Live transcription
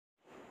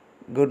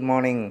Good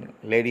morning,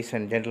 ladies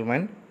and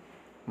gentlemen.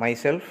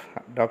 Myself,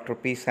 Dr.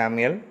 P.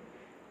 Samuel,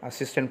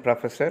 Assistant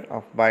Professor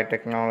of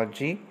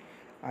Biotechnology,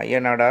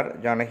 Ayanadar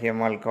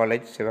Janakiammal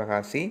College,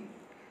 Sivagasi.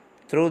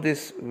 Through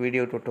this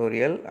video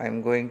tutorial, I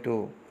am going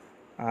to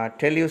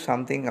tell you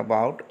something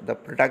about the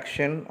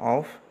production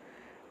of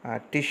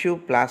tissue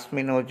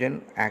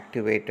plasminogen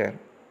activator,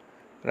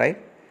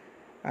 right?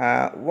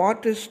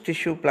 What is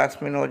tissue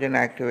plasminogen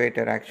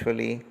activator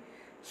actually?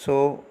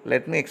 So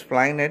let me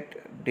explain it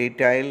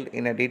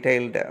in a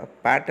detailed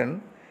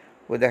pattern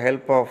with the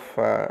help of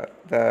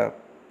the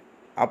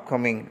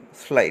upcoming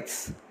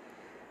slides.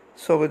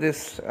 So with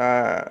this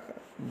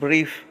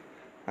brief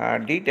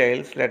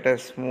details, let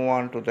us move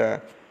on to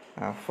the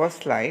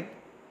first slide.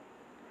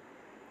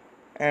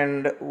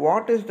 And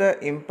what is the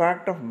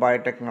impact of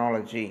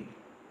biotechnology,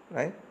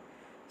 right?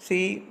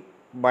 See,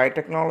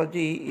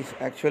 biotechnology is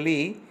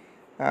actually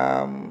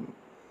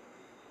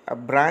a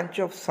branch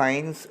of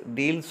science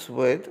deals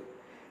with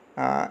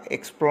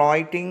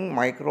exploiting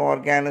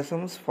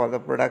microorganisms for the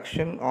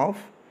production of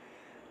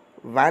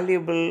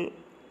valuable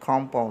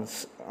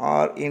compounds,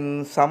 or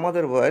in some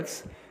other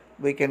words,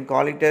 we can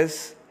call it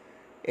as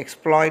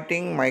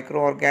exploiting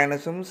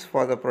microorganisms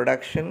for the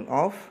production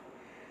of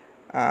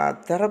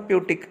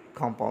therapeutic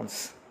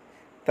compounds.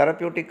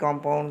 Therapeutic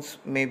compounds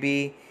may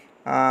be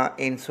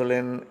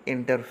insulin,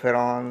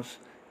 interferons,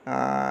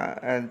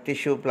 and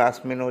tissue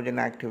plasminogen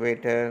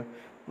activator.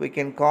 We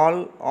can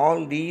call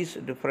all these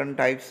different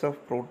types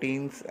of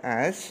proteins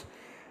as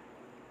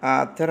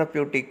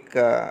therapeutic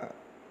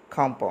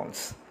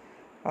compounds.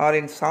 Or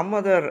in some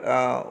other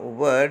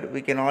word,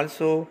 we can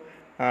also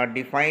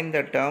define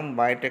the term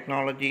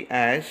biotechnology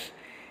as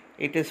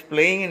it is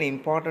playing an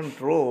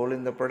important role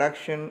in the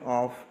production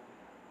of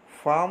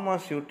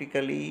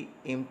pharmaceutically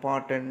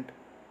important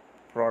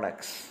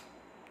products,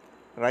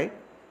 right?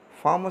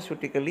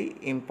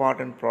 Pharmaceutically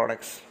important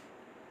products.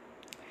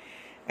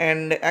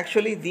 And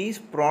actually these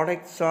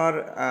products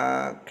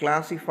are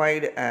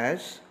classified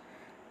as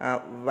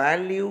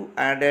value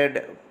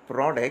added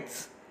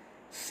products,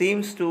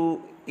 seems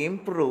to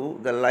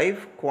improve the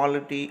life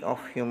quality of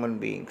human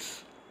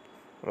beings,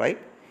 right?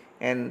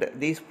 And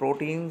these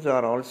proteins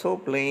are also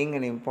playing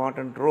an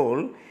important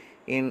role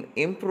in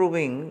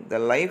improving the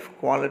life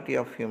quality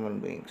of human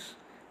beings,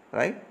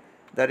 right?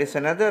 There is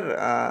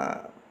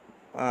another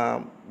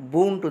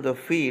boon to the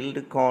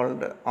field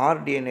called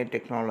RDNA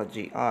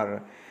technology,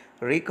 or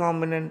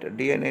recombinant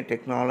DNA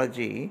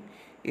technology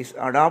is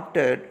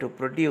adopted to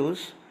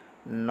produce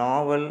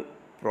novel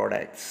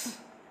products,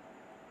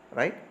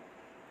 right?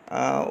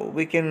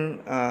 We can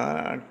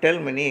tell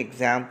many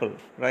examples,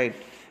 right?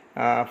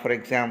 For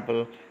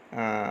example,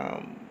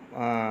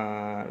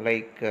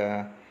 like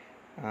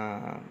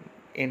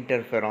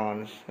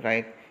interferons,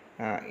 right?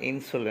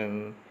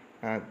 Insulin,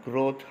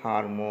 growth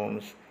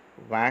hormones,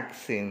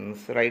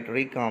 vaccines, right?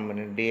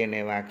 Recombinant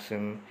DNA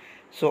vaccine.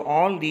 So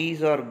all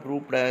these are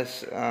grouped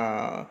as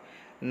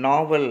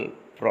novel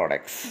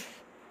products,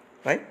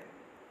 right?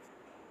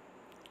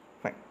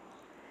 Fine.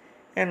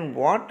 And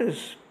what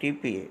is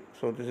TPA?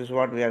 So this is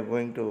what we are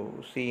going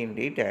to see in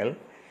detail.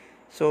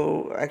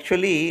 So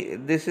actually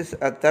this is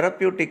a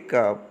therapeutic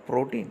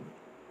protein.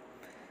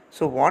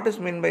 So what is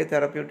meant by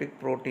therapeutic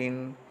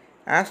protein?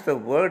 As the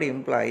word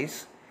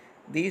implies,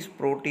 these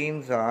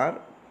proteins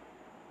are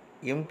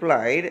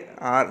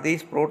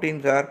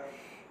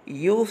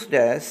used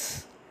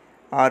as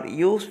are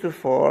used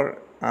for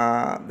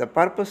the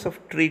purpose of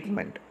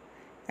treatment.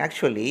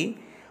 Actually,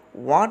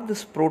 what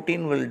this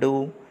protein will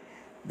do,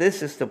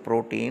 this is the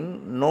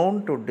protein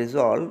known to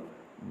dissolve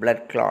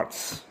blood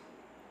clots,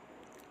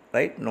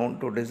 right? Known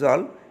to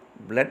dissolve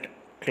blood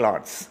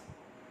clots.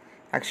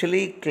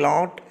 Actually,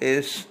 clot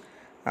is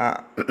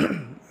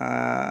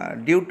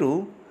due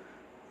to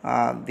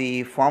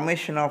the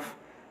formation of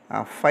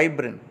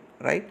fibrin,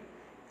 right?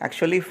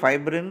 Actually,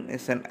 fibrin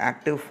is an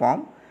active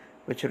form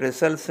which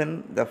results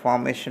in the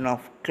formation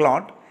of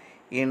clot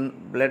in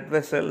blood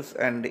vessels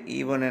and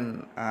even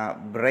in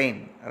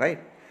brain, right?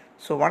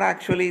 So what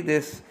actually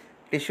this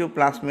tissue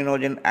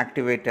plasminogen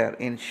activator,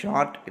 in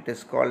short it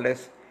is called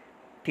as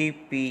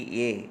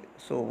TPA.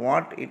 So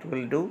what it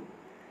will do,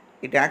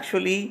 it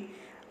actually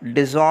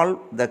dissolve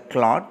the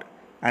clot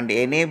and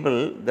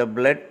enable the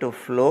blood to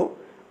flow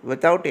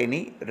without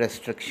any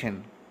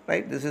restriction,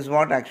 right? This is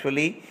what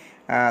actually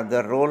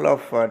the role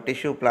of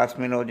tissue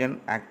plasminogen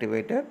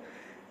activator,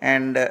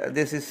 and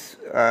this is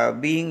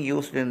being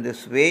used in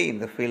this way in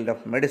the field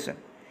of medicine.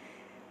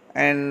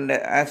 And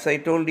as I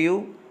told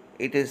you,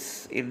 it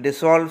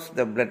dissolves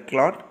the blood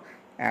clot,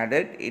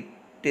 added it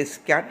is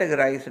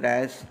categorized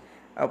as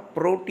a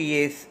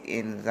protease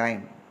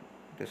enzyme.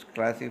 It is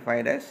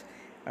classified as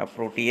a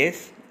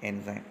protease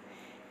enzyme.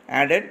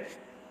 Added,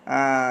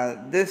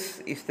 this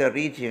is the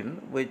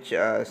region which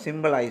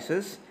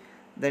symbolizes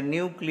the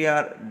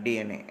nuclear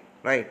DNA,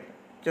 right?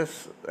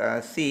 Just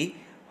see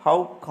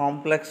how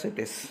complex it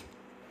is,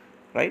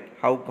 right?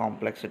 How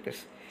complex it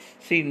is.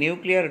 See,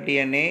 nuclear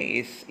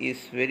DNA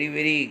is very,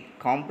 very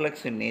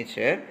complex in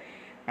nature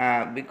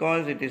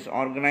because it is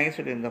organized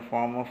in the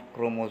form of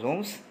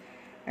chromosomes,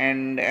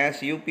 And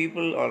as you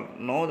people all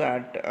know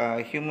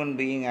that human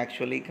being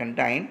actually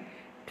contain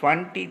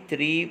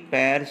 23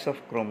 pairs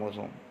of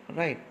chromosome,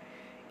 right?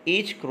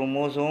 Each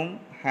chromosome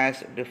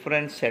has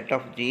different set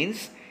of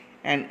genes,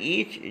 and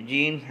each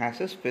gene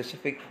has a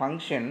specific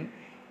function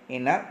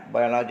in a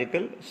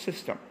biological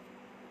system.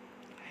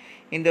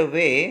 In the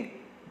way,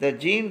 the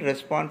gene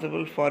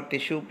responsible for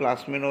tissue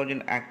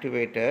plasminogen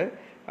activator,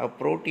 a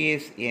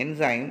protease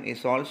enzyme,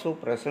 is also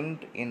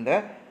present in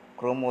the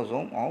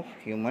chromosome of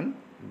human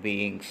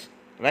beings,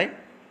 right?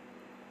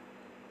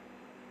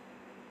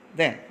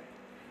 Then,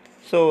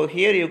 so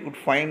here you could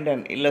find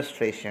an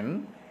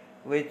illustration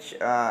which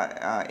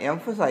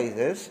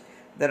emphasizes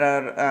there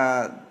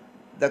are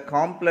the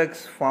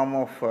complex form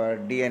of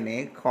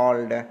DNA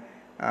called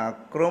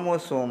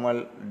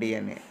chromosomal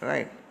DNA,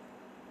 right?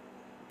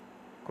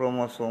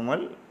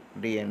 Chromosomal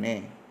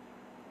DNA.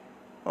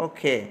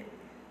 Okay.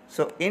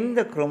 So in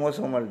the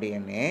chromosomal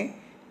DNA,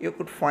 you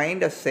could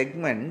find a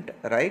segment,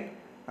 right?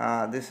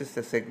 This is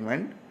the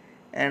segment,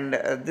 and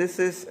this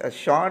is a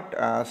short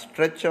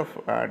stretch of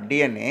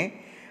DNA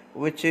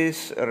which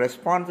is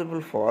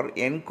responsible for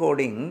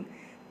encoding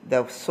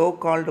the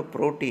so-called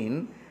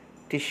protein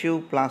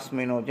tissue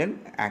plasminogen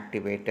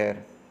activator,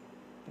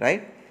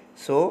 right?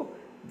 So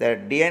the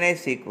DNA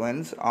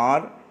sequence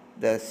or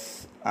the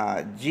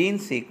gene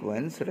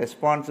sequence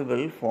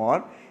responsible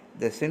for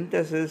the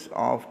synthesis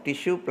of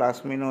tissue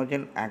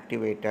plasminogen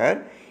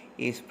activator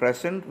is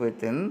present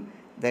within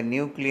the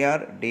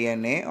nuclear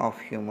DNA of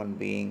human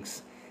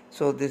beings.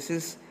 So this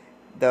is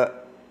the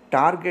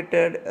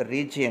targeted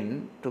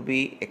region to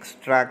be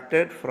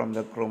extracted from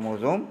the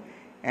chromosome,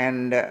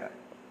 and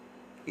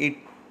it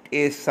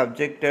is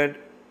subjected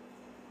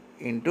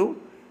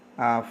into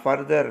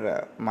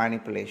further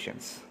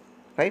manipulations,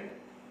 right?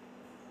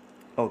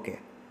 Okay.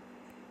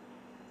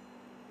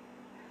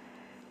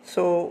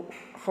 So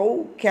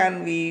how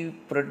can we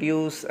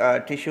produce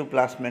tissue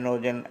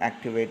plasminogen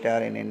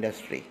activator in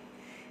industry?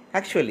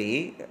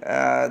 Actually,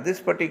 this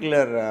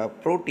particular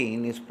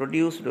protein is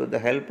produced with the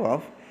help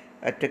of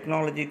a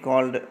technology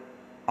called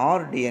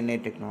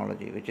RDNA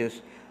technology, which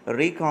is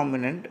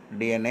recombinant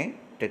DNA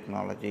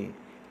technology,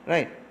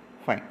 right?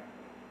 Fine.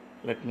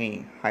 Let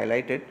me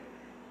highlight it.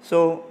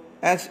 So,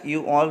 as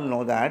you all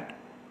know that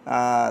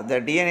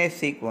the DNA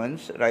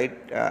sequence, right,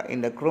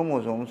 in the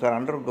chromosomes are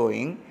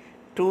undergoing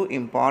two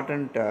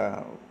important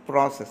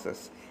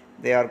processes.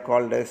 They are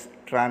called as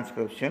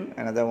transcription,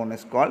 another one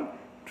is called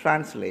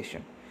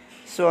translation.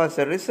 So as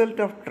a result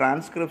of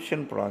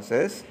transcription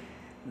process,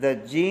 the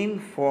gene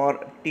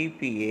for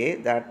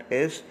TPA, that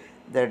is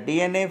the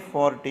DNA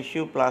for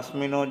tissue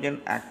plasminogen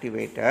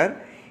activator,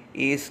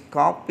 is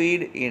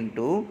copied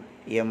into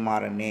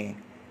mRNA,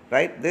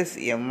 right? This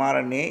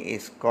mRNA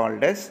is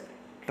called as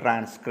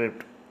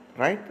transcript,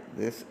 right?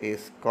 This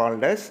is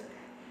called as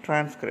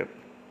transcript,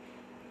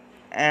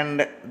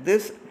 and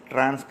this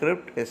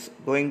transcript is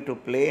going to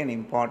play an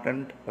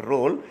important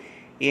role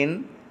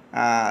in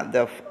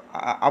the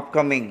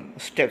upcoming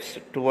steps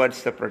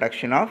towards the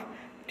production of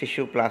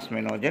tissue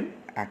plasminogen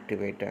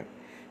activator.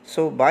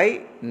 So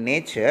by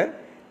nature,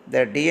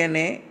 the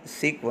DNA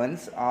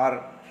sequence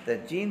or the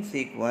gene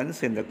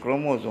sequence in the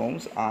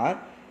chromosomes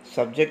are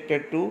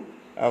subjected to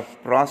a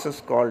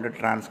process called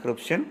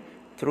transcription,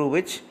 through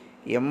which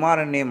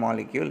mRNA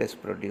molecule is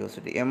produced.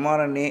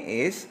 mRNA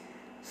is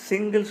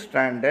single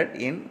stranded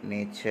in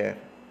nature,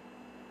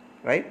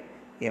 right?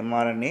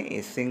 mRNA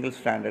is single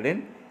stranded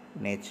in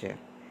nature.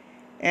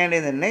 And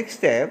in the next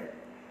step,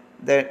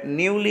 the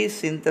newly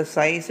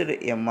synthesized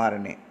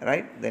mRNA,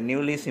 right? The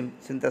newly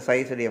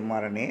synthesized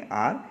mRNA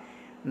are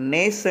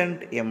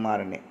nascent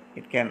mRNA.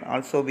 It can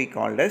also be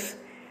called as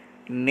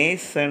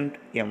nascent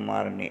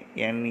mRNA,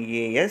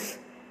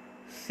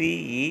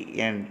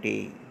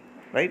 NASCENT,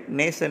 right?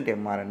 Nascent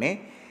mRNA.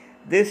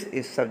 This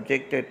is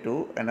subjected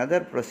to another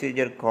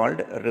procedure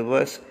called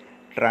reverse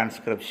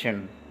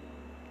transcription,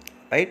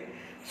 right?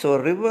 So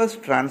reverse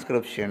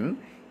transcription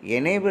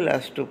enable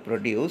us to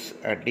produce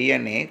a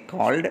DNA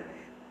called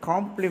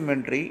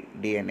complementary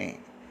DNA.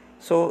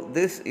 So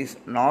this is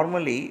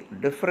normally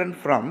different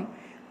from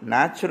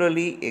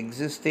naturally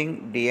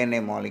existing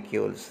DNA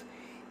molecules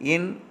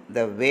in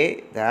the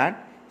way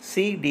that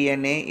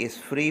cDNA is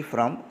free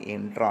from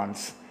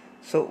introns.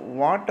 So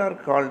what are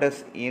called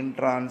as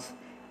introns?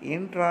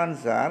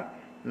 Introns are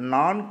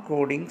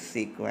non-coding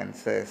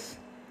sequences.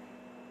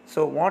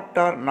 So what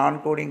are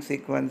non-coding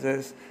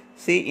sequences?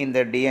 See, in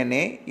the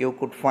DNA you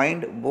could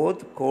find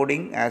both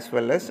coding as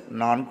well as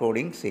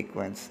non-coding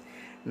sequence.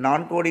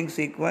 Non-coding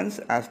sequence,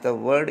 as the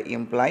word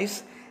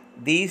implies,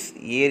 these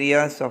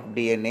areas of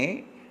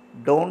DNA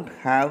don't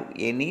have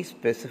any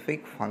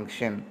specific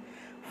function.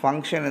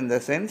 Function in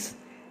the sense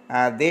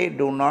they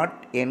do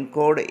not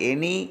encode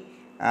any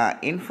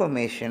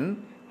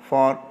information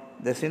for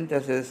the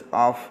synthesis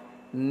of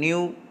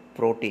new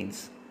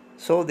proteins.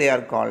 So they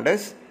are called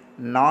as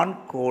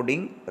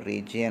non-coding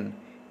region,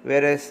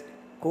 whereas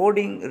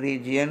coding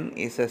region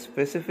is a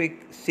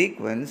specific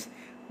sequence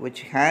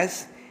which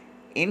has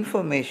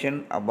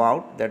information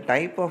about the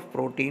type of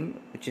protein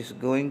which is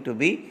going to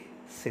be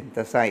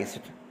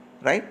synthesized,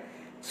 right?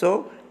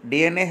 So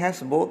DNA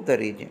has both the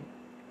region,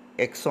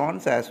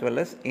 exons as well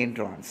as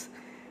introns.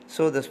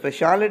 So the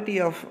speciality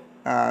of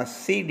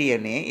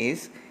cDNA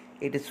is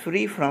it is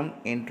free from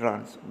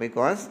introns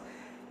because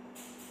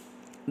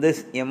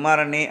this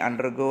mRNA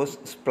undergoes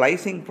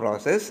splicing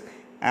process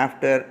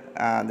after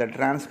the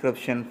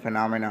transcription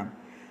phenomenon.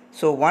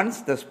 So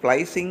once the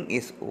splicing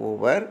is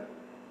over,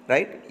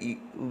 right,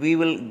 we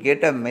will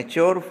get a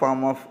mature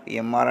form of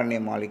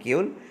mRNA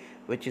molecule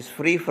which is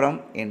free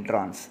from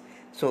introns.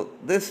 So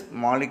this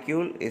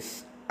molecule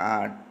is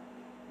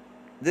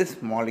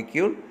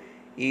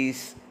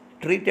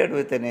treated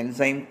with an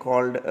enzyme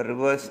called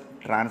reverse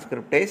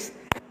transcriptase,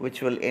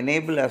 which will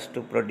enable us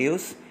to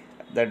produce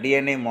the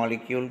DNA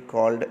molecule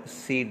called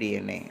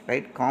cDNA,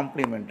 right,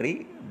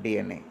 complementary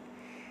DNA.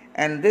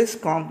 And this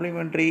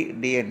complementary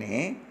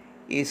DNA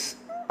is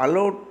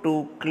allowed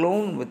to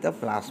clone with a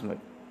plasmid,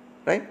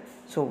 right?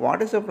 So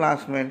what is a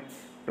plasmid?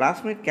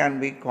 Plasmid can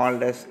be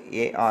called as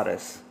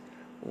ARS.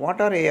 What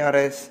are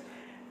ARS?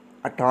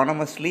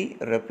 Autonomously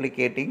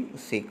replicating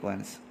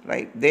sequence,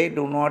 right? They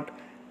do not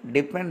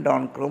depend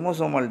on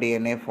chromosomal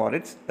DNA for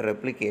its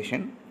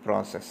replication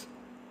process,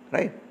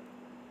 right?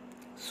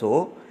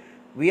 So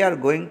we are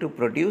going to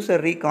produce a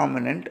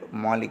recombinant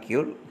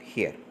molecule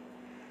here.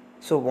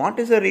 So what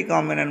is a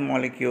recombinant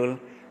molecule?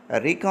 A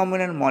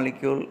recombinant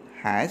molecule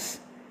has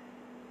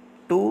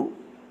two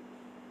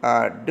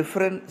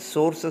different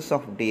sources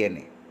of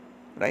DNA,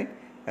 right?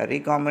 A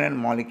recombinant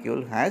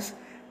molecule has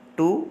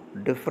two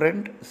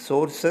different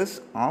sources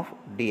of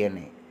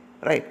DNA,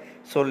 right?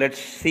 So let's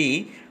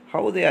see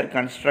how they are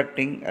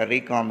constructing a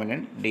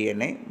recombinant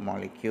DNA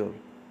molecule.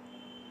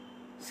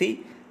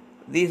 See,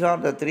 these are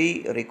the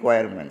three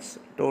requirements.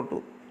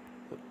 To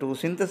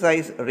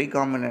synthesize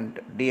recombinant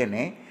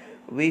DNA,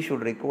 we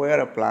should require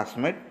a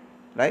plasmid,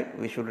 right?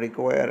 We should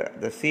require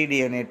the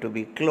cDNA to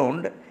be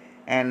cloned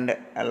and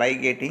a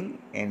ligating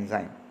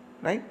enzyme,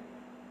 right?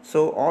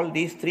 So all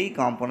these three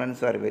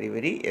components are very,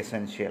 very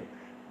essential.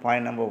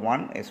 Point number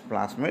 1 is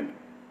plasmid,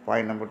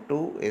 point number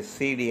 2 is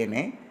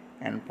cDNA,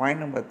 and point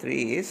number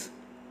 3 is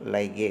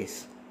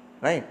ligase,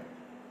 right?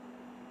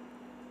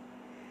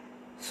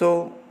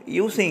 So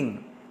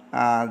using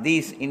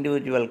these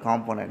individual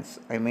components,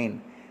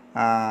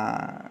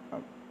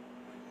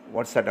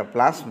 what's that, a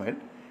plasmid?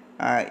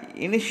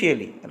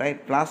 Initially,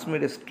 right,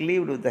 plasmid is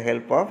cleaved with the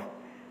help of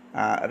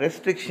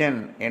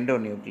restriction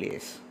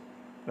endonuclease,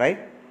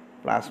 right?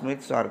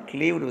 Plasmids are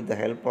cleaved with the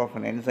help of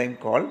an enzyme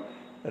called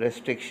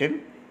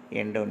restriction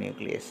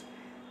endonuclease.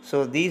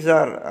 So these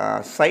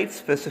are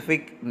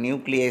site-specific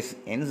nuclease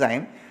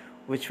enzyme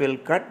which will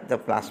cut the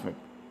plasmid,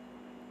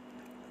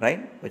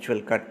 right? Which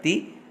will cut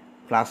the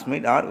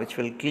plasmid or which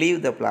will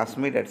cleave the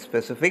plasmid at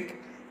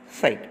specific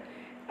site.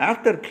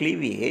 After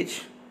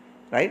cleavage,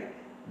 right,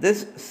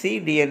 this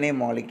cDNA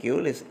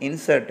molecule is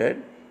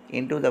inserted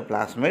into the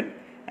plasmid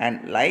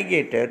and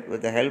ligated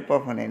with the help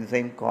of an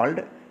enzyme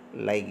called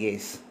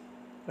ligase,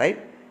 right?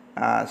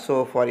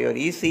 So for your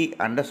easy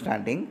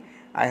understanding,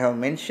 I have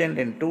mentioned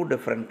in two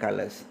different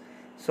colors.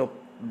 So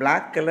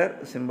black color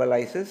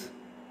symbolizes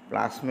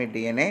plasmid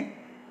DNA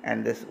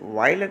and this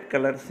violet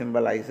color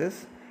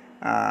symbolizes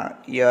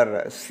your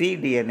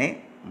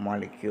cDNA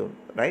molecule,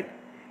 right?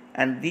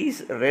 And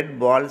these red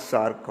balls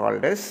are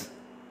called as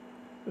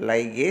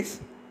ligase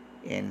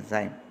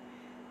enzyme.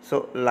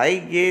 So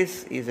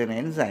ligase is an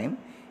enzyme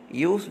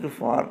used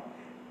for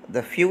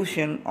the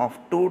fusion of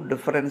two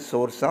different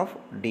sources of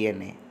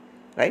DNA,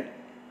 right?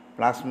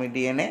 Plasmid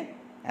DNA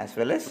as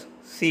well as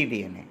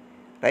cDNA,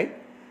 right?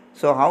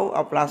 So how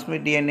a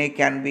plasmid DNA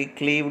can be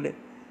cleaved?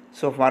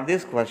 So for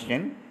this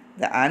question,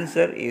 the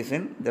answer is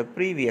in the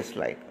previous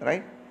slide,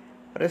 right?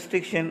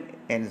 Restriction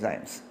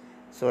enzymes.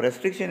 So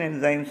restriction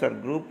enzymes are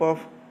group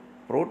of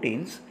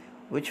proteins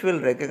which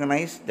will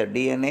recognize the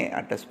DNA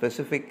at a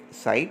specific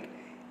site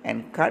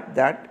and cut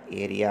that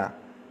area,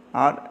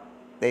 or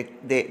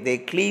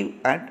they cleave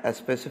at a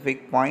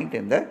specific point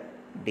in the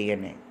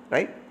DNA,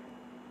 right?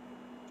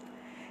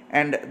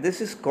 And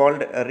this is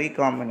called a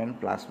recombinant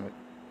plasmid,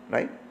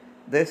 right?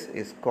 This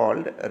is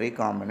called a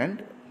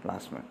recombinant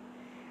plasmid.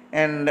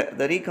 And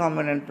the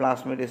recombinant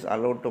plasmid is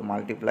allowed to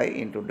multiply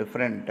into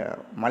different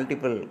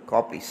multiple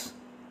copies,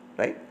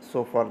 right?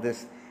 So for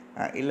this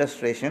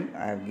illustration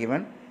I have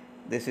given,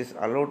 this is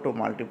allowed to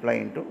multiply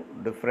into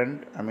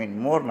different,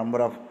 more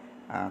number of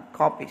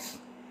copies.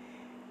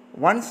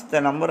 Once the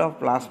number of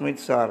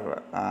plasmids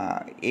are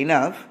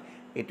enough,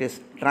 it is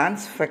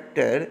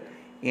transfected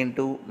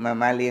into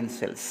mammalian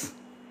cells.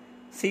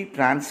 See,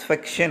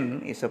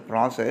 transfection is a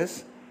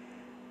process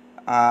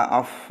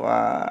of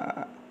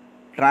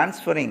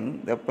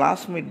transferring the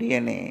plasmid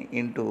DNA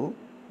into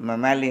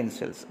mammalian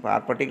cells,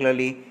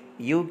 particularly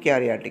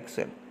eukaryotic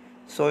cell.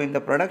 So in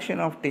the production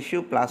of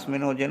tissue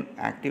plasminogen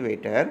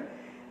activator,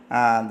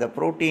 the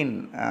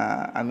protein,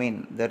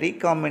 the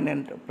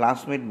recombinant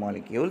plasmid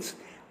molecules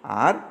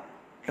are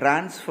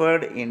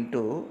transferred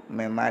into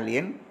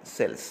mammalian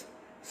cells.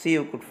 See,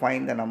 you could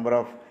find the number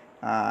of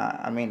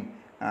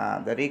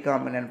the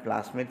recombinant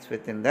plasmids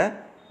within the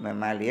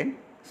mammalian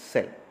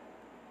cell.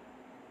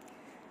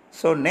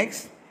 So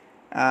next,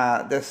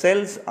 the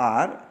cells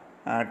are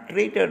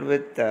treated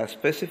with a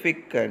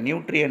specific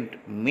nutrient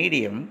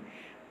medium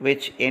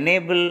which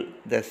enable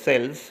the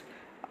cells,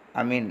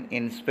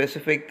 in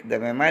specific the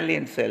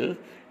mammalian cell,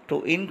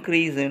 to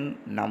increase in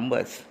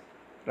numbers,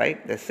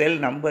 right? The cell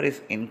number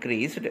is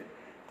increased,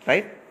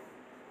 right?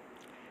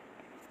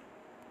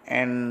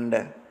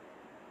 And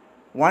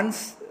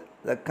once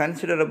the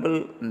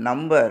considerable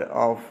number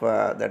of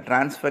the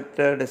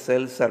transfected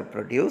cells are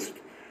produced,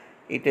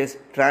 it is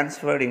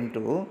transferred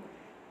into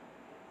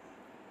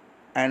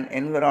an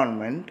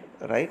environment,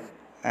 right,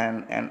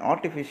 an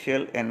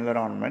artificial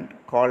environment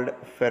called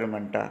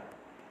fermenter.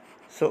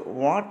 So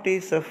what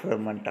is a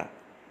fermenter?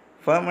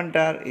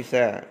 Fermenter is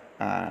a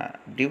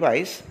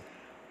device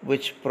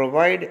which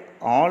provide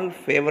all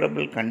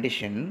favorable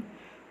condition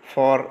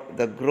for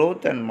the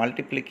growth and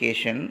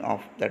multiplication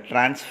of the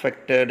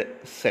transfected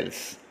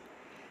cells.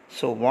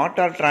 So what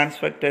are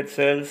transfected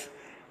cells?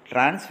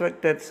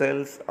 Transfected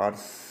cells are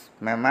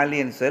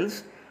mammalian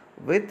cells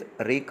with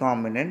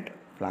recombinant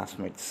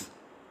plasmids.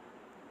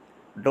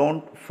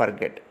 Don't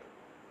forget.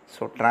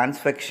 So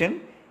transfection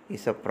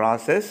is a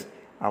process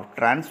of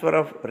transfer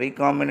of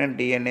recombinant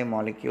DNA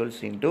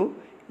molecules into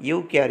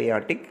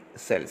eukaryotic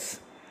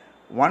cells.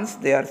 Once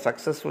they are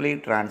successfully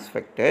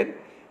transfected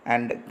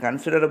and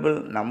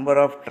considerable number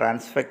of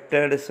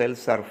transfected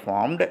cells are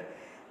formed,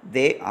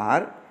 they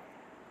are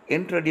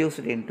introduced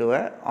into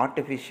an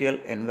artificial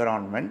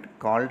environment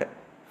called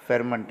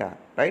fermenter,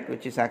 right,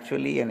 which is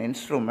actually an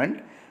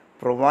instrument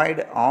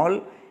provide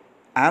all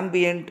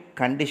ambient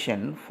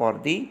condition for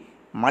the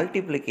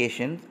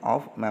multiplication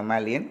of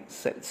mammalian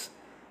cells.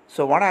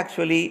 So what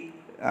actually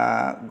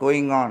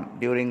going on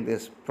during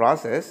this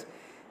process?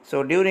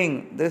 So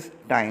during this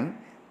time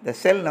the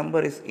cell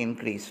number is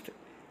increased.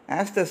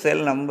 As the cell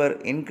number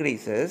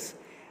increases,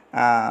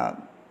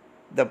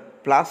 the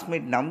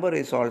plasmid number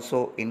is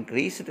also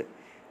increased.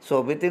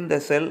 So within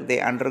the cell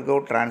they undergo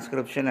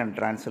transcription and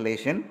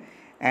translation,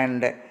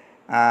 and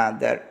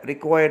the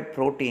required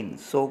protein,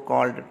 so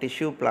called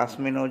tissue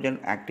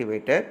plasminogen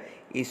activator,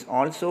 is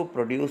also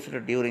produced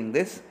during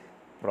this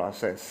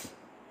process,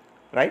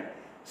 right?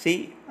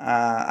 See,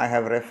 I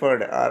have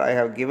referred, or I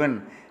have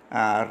given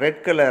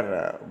red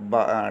color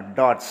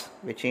dots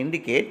which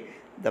indicate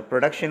the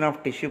production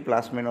of tissue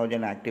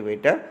plasminogen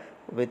activator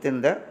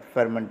within the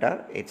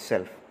fermenter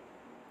itself.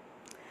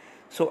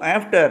 So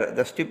after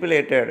the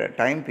stipulated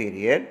time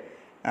period,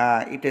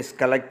 it is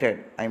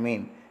collected,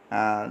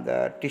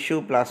 the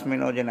tissue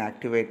plasminogen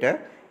activator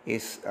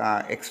is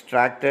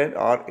extracted,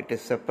 or it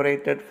is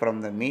separated from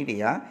the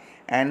media,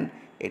 and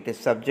it is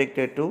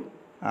subjected to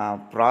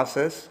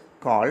process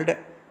called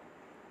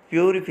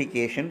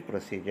purification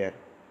procedure.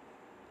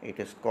 It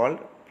is called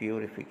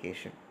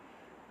purification.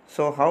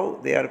 So how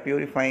they are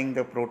purifying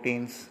the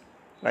proteins,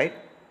 right?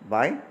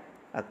 By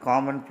a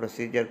common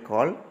procedure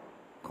called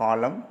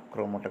column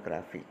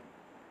chromatography.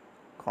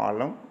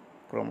 Column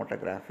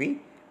chromatography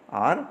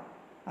or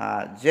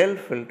gel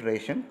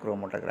filtration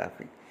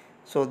chromatography.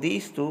 So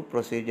these two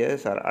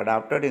procedures are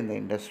adopted in the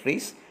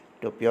industries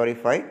to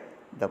purify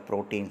the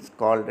proteins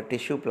called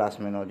tissue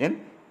plasminogen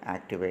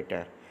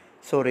activator.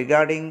 So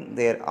regarding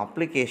their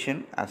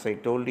application, as I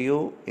told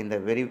you in the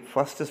very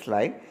first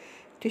slide,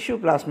 tissue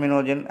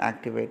plasminogen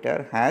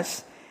activator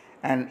has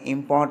an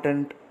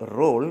important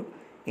role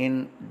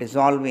in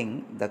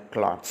dissolving the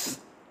clots,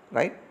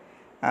 right?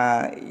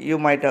 You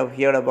might have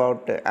heard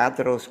about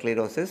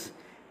atherosclerosis,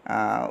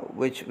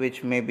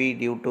 which may be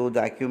due to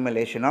the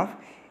accumulation of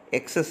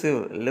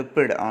excessive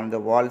lipid on the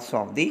walls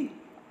of the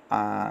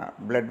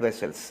blood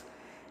vessels.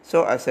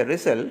 So as a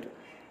result,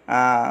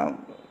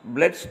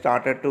 blood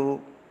started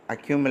to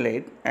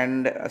accumulate,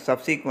 and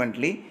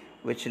subsequently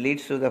which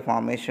leads to the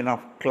formation of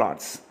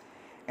clots.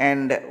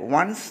 And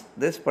once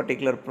this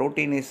particular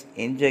protein is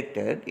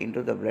injected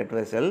into the blood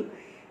vessel,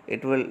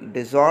 it will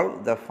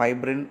dissolve the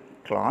fibrin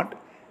clot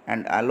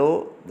and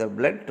allow the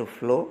blood to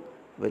flow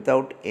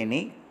without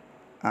any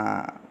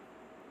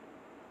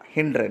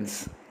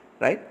hindrance,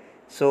 right?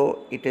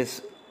 So it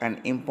is an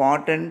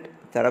important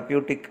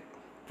therapeutic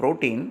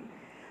protein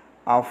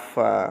of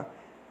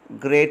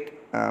great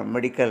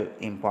medical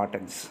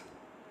importance,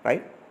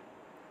 right?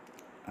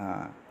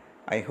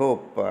 I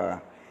hope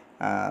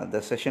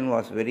the session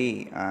was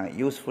very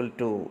useful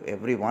to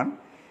everyone.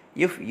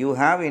 If you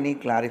have any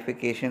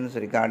clarifications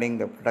regarding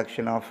the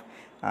production of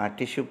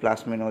tissue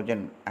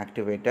plasminogen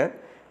activator,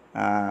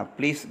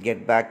 please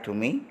get back to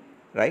me,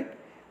 right?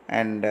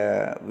 And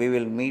we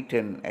will meet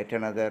in at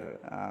another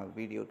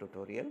video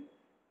tutorial.